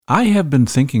I have been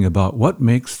thinking about what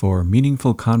makes for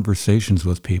meaningful conversations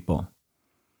with people.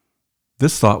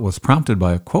 This thought was prompted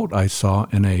by a quote I saw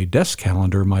in a desk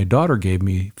calendar my daughter gave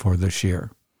me for this year.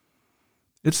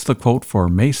 It's the quote for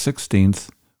May 16th,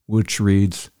 which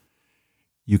reads,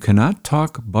 "You cannot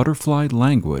talk butterfly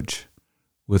language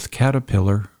with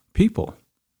caterpillar people."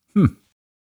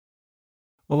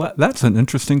 Well, that's an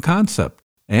interesting concept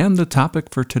and the topic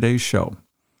for today's show.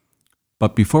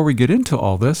 But before we get into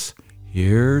all this,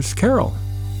 here's Carol.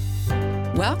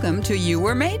 Welcome to You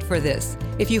Were Made for This.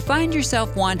 If you find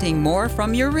yourself wanting more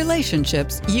from your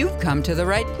relationships, you've come to the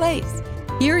right place.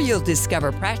 Here you'll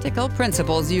discover practical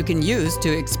principles you can use to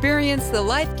experience the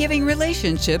life-giving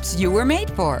relationships you were made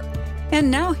for. And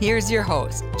now here's your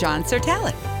host, John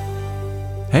Sertalik.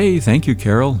 Hey, thank you,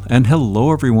 Carol, and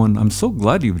hello, everyone. I'm so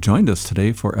glad you've joined us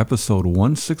today for episode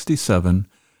 167,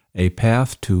 A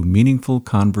Path to Meaningful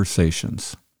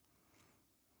Conversations.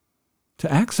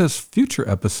 To access future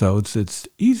episodes, it's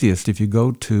easiest if you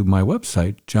go to my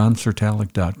website,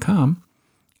 johnsertalik.com,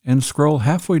 and scroll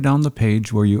halfway down the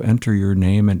page where you enter your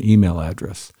name and email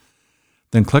address.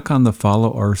 Then click on the follow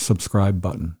or subscribe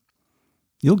button.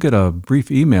 You'll get a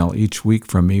brief email each week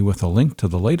from me with a link to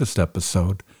the latest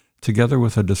episode, together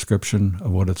with a description of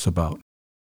what it's about.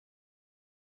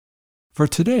 For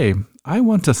today, I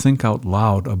want to think out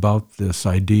loud about this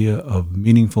idea of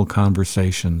meaningful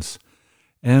conversations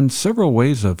and several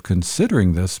ways of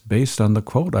considering this based on the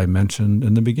quote I mentioned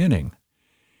in the beginning.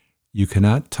 You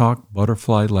cannot talk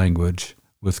butterfly language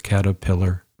with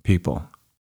caterpillar people.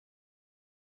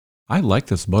 I like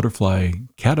this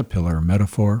butterfly-caterpillar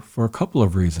metaphor for a couple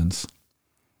of reasons.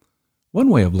 One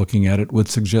way of looking at it would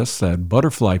suggest that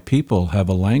butterfly people have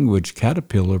a language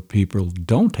caterpillar people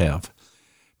don't have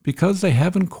because they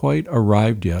haven't quite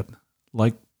arrived yet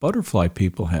like butterfly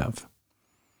people have.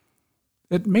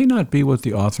 It may not be what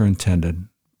the author intended,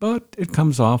 but it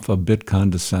comes off a bit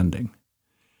condescending.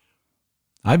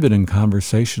 I've been in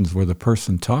conversations where the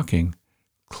person talking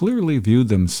clearly viewed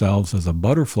themselves as a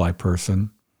butterfly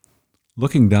person,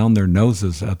 looking down their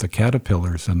noses at the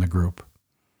caterpillars in the group.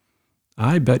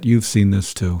 I bet you've seen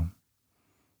this too.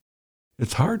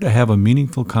 It's hard to have a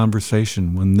meaningful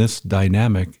conversation when this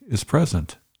dynamic is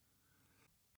present.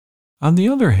 On the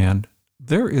other hand,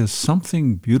 there is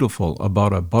something beautiful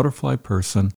about a butterfly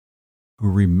person who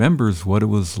remembers what it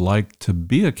was like to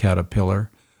be a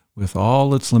caterpillar with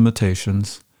all its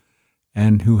limitations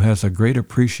and who has a great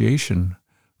appreciation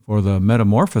for the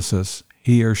metamorphosis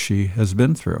he or she has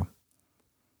been through.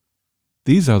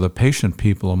 These are the patient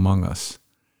people among us,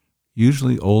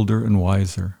 usually older and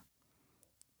wiser,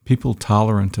 people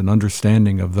tolerant and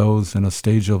understanding of those in a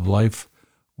stage of life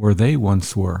where they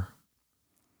once were.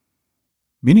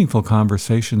 Meaningful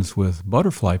conversations with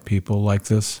butterfly people like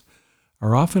this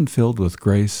are often filled with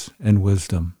grace and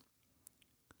wisdom.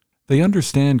 They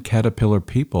understand caterpillar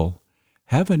people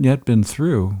haven't yet been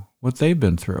through what they've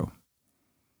been through.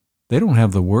 They don't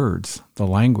have the words, the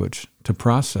language to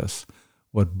process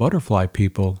what butterfly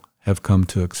people have come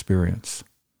to experience.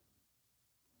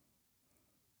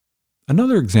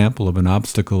 Another example of an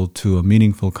obstacle to a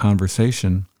meaningful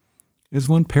conversation is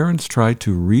when parents try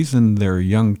to reason their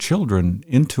young children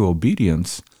into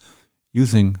obedience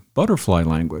using butterfly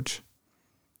language.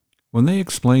 When they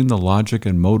explain the logic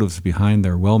and motives behind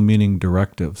their well-meaning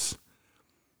directives,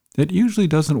 it usually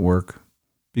doesn't work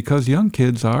because young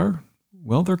kids they're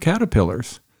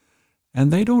caterpillars,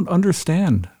 and they don't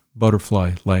understand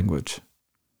butterfly language.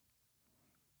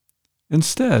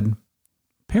 Instead,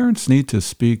 parents need to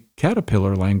speak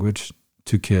caterpillar language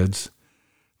to kids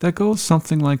that goes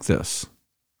something like this.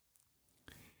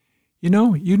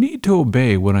 You need to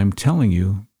obey what I'm telling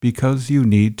you because you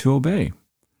need to obey.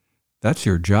 That's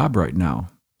your job right now,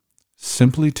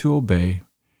 simply to obey,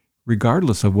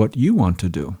 regardless of what you want to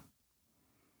do.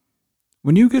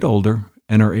 When you get older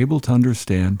and are able to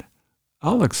understand,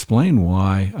 I'll explain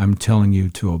why I'm telling you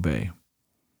to obey.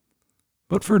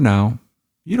 But for now,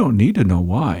 you don't need to know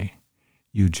why.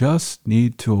 You just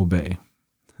need to obey.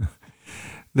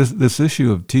 This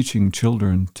issue of teaching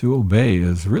children to obey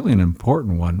is really an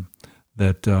important one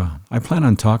that I plan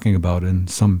on talking about in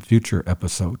some future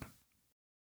episode.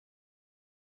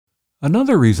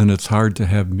 Another reason it's hard to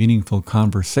have meaningful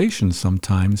conversations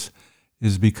sometimes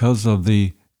is because of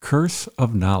the curse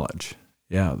of knowledge.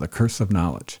 Yeah, the curse of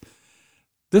knowledge.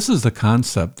 This is the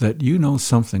concept that you know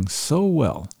something so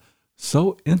well,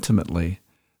 so intimately,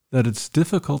 that it's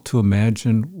difficult to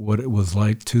imagine what it was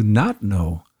like to not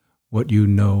know what you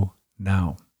know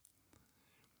now.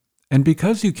 And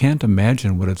because you can't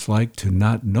imagine what it's like to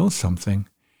not know something,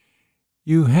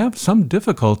 you have some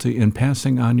difficulty in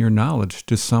passing on your knowledge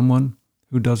to someone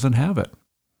who doesn't have it.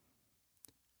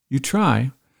 You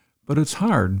try, but it's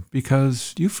hard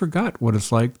because you forgot what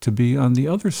it's like to be on the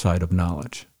other side of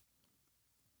knowledge.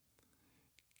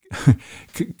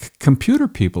 Computer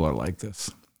people are like this.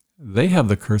 They have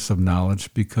the curse of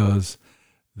knowledge because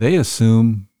they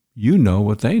assume you know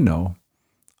what they know,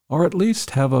 or at least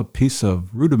have a piece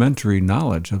of rudimentary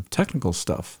knowledge of technical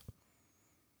stuff.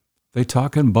 They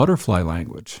talk in butterfly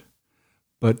language,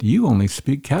 but you only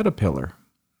speak caterpillar.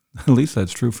 At least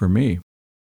that's true for me.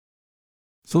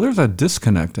 So there's a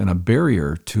disconnect and a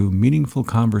barrier to meaningful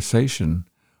conversation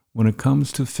when it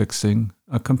comes to fixing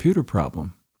a computer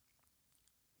problem.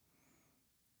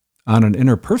 On an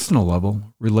interpersonal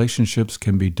level, relationships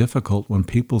can be difficult when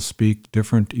people speak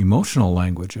different emotional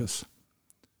languages.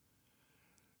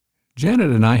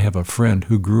 Janet and I have a friend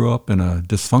who grew up in a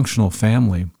dysfunctional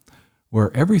family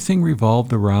where everything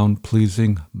revolved around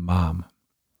pleasing Mom.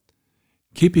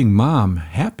 Keeping Mom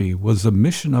happy was the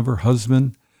mission of her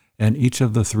husband and each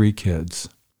of the 3 kids.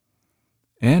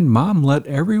 And Mom let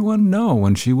everyone know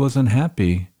when she wasn't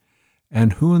happy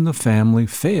and who in the family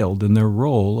failed in their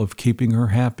role of keeping her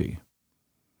happy.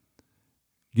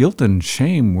 Guilt and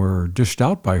shame were dished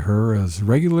out by her as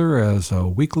regular as a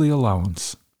weekly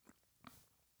allowance.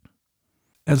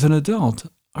 As an adult,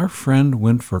 our friend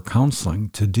went for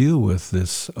counseling to deal with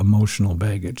this emotional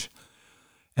baggage,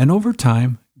 and over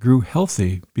time grew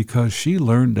healthy because she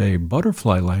learned a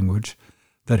butterfly language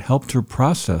that helped her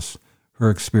process her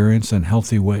experience in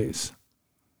healthy ways.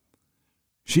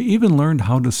 She even learned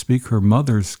how to speak her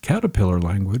mother's caterpillar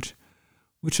language,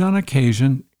 which on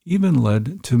occasion even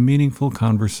led to meaningful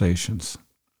conversations.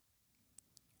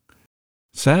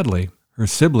 Sadly, her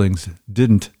siblings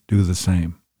didn't do the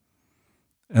same.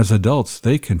 As adults,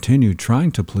 they continue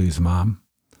trying to please Mom,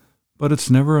 but it's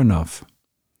never enough.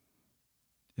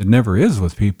 It never is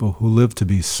with people who live to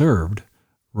be served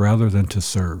rather than to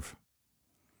serve.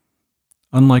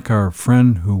 Unlike our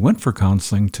friend who went for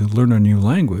counseling to learn a new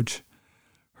language,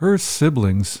 her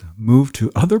siblings moved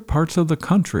to other parts of the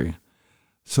country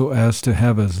so as to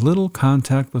have as little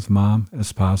contact with Mom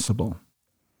as possible.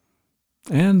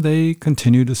 And they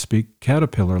continue to speak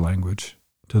caterpillar language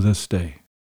to this day.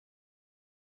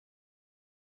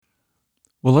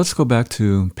 Well, let's go back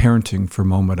to parenting for a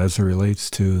moment as it relates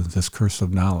to this curse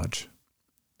of knowledge.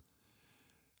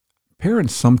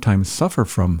 Parents sometimes suffer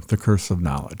from the curse of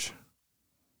knowledge.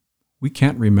 We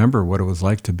can't remember what it was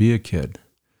like to be a kid,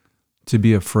 to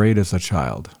be afraid as a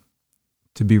child,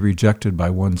 to be rejected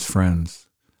by one's friends,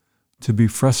 to be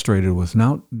frustrated with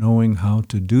not knowing how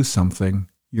to do something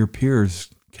your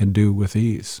peers can do with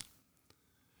ease.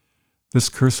 This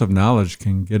curse of knowledge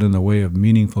can get in the way of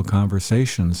meaningful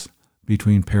conversations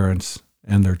between parents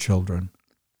and their children.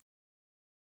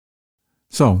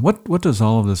 So, what does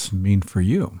all of this mean for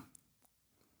you?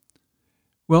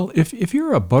 Well, if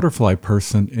you're a butterfly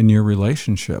person in your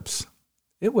relationships,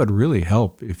 it would really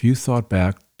help if you thought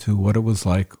back to what it was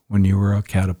like when you were a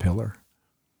caterpillar.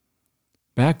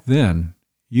 Back then,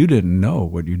 you didn't know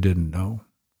what you didn't know.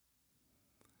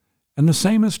 And the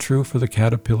same is true for the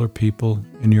caterpillar people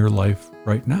in your life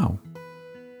right now.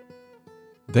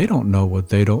 They don't know what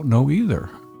they don't know either.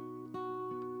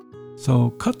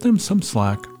 So cut them some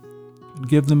slack and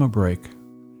give them a break.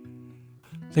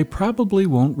 They probably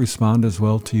won't respond as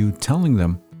well to you telling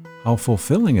them how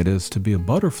fulfilling it is to be a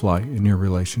butterfly in your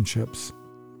relationships.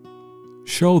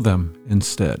 Show them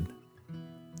instead.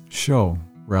 Show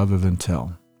rather than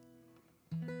tell.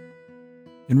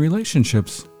 In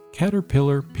relationships,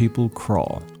 caterpillar people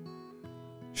crawl.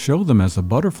 Show them as a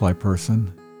butterfly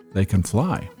person they can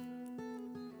fly.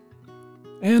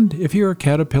 And if you're a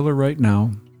caterpillar right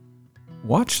now,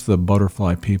 watch the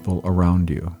butterfly people around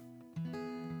you.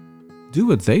 Do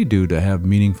what they do to have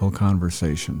meaningful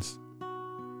conversations.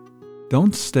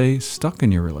 Don't stay stuck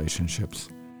in your relationships.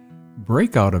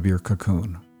 Break out of your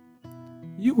cocoon.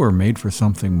 You were made for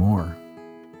something more.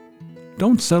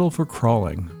 Don't settle for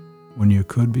crawling when you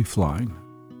could be flying.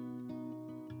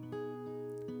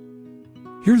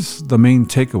 Here's the main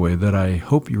takeaway that I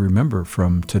hope you remember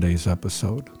from today's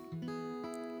episode.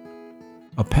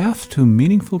 A path to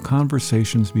meaningful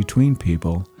conversations between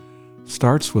people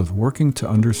starts with working to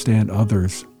understand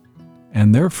others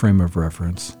and their frame of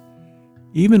reference,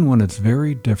 even when it's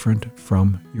very different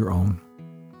from your own.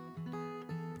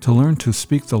 To learn to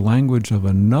speak the language of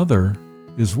another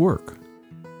is work,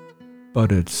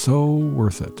 but it's so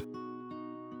worth it.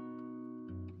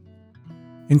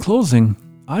 In closing,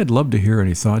 I'd love to hear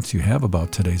any thoughts you have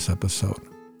about today's episode.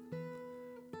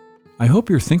 I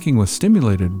hope your thinking was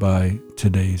stimulated by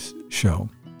today's show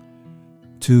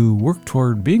to work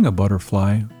toward being a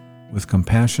butterfly with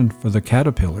compassion for the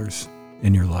caterpillars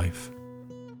in your life.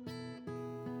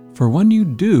 For when you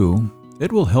do,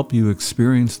 it will help you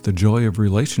experience the joy of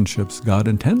relationships God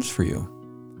intends for you.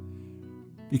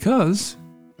 Because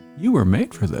you were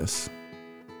made for this.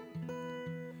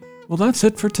 Well, that's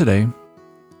it for today.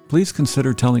 Please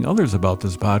consider telling others about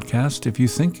this podcast if you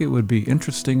think it would be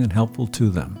interesting and helpful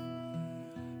to them.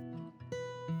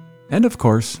 And of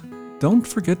course, don't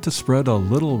forget to spread a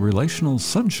little relational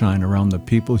sunshine around the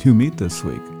people you meet this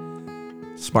week.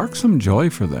 Spark some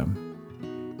joy for them.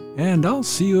 And I'll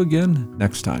see you again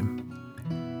next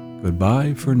time.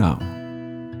 Goodbye for now.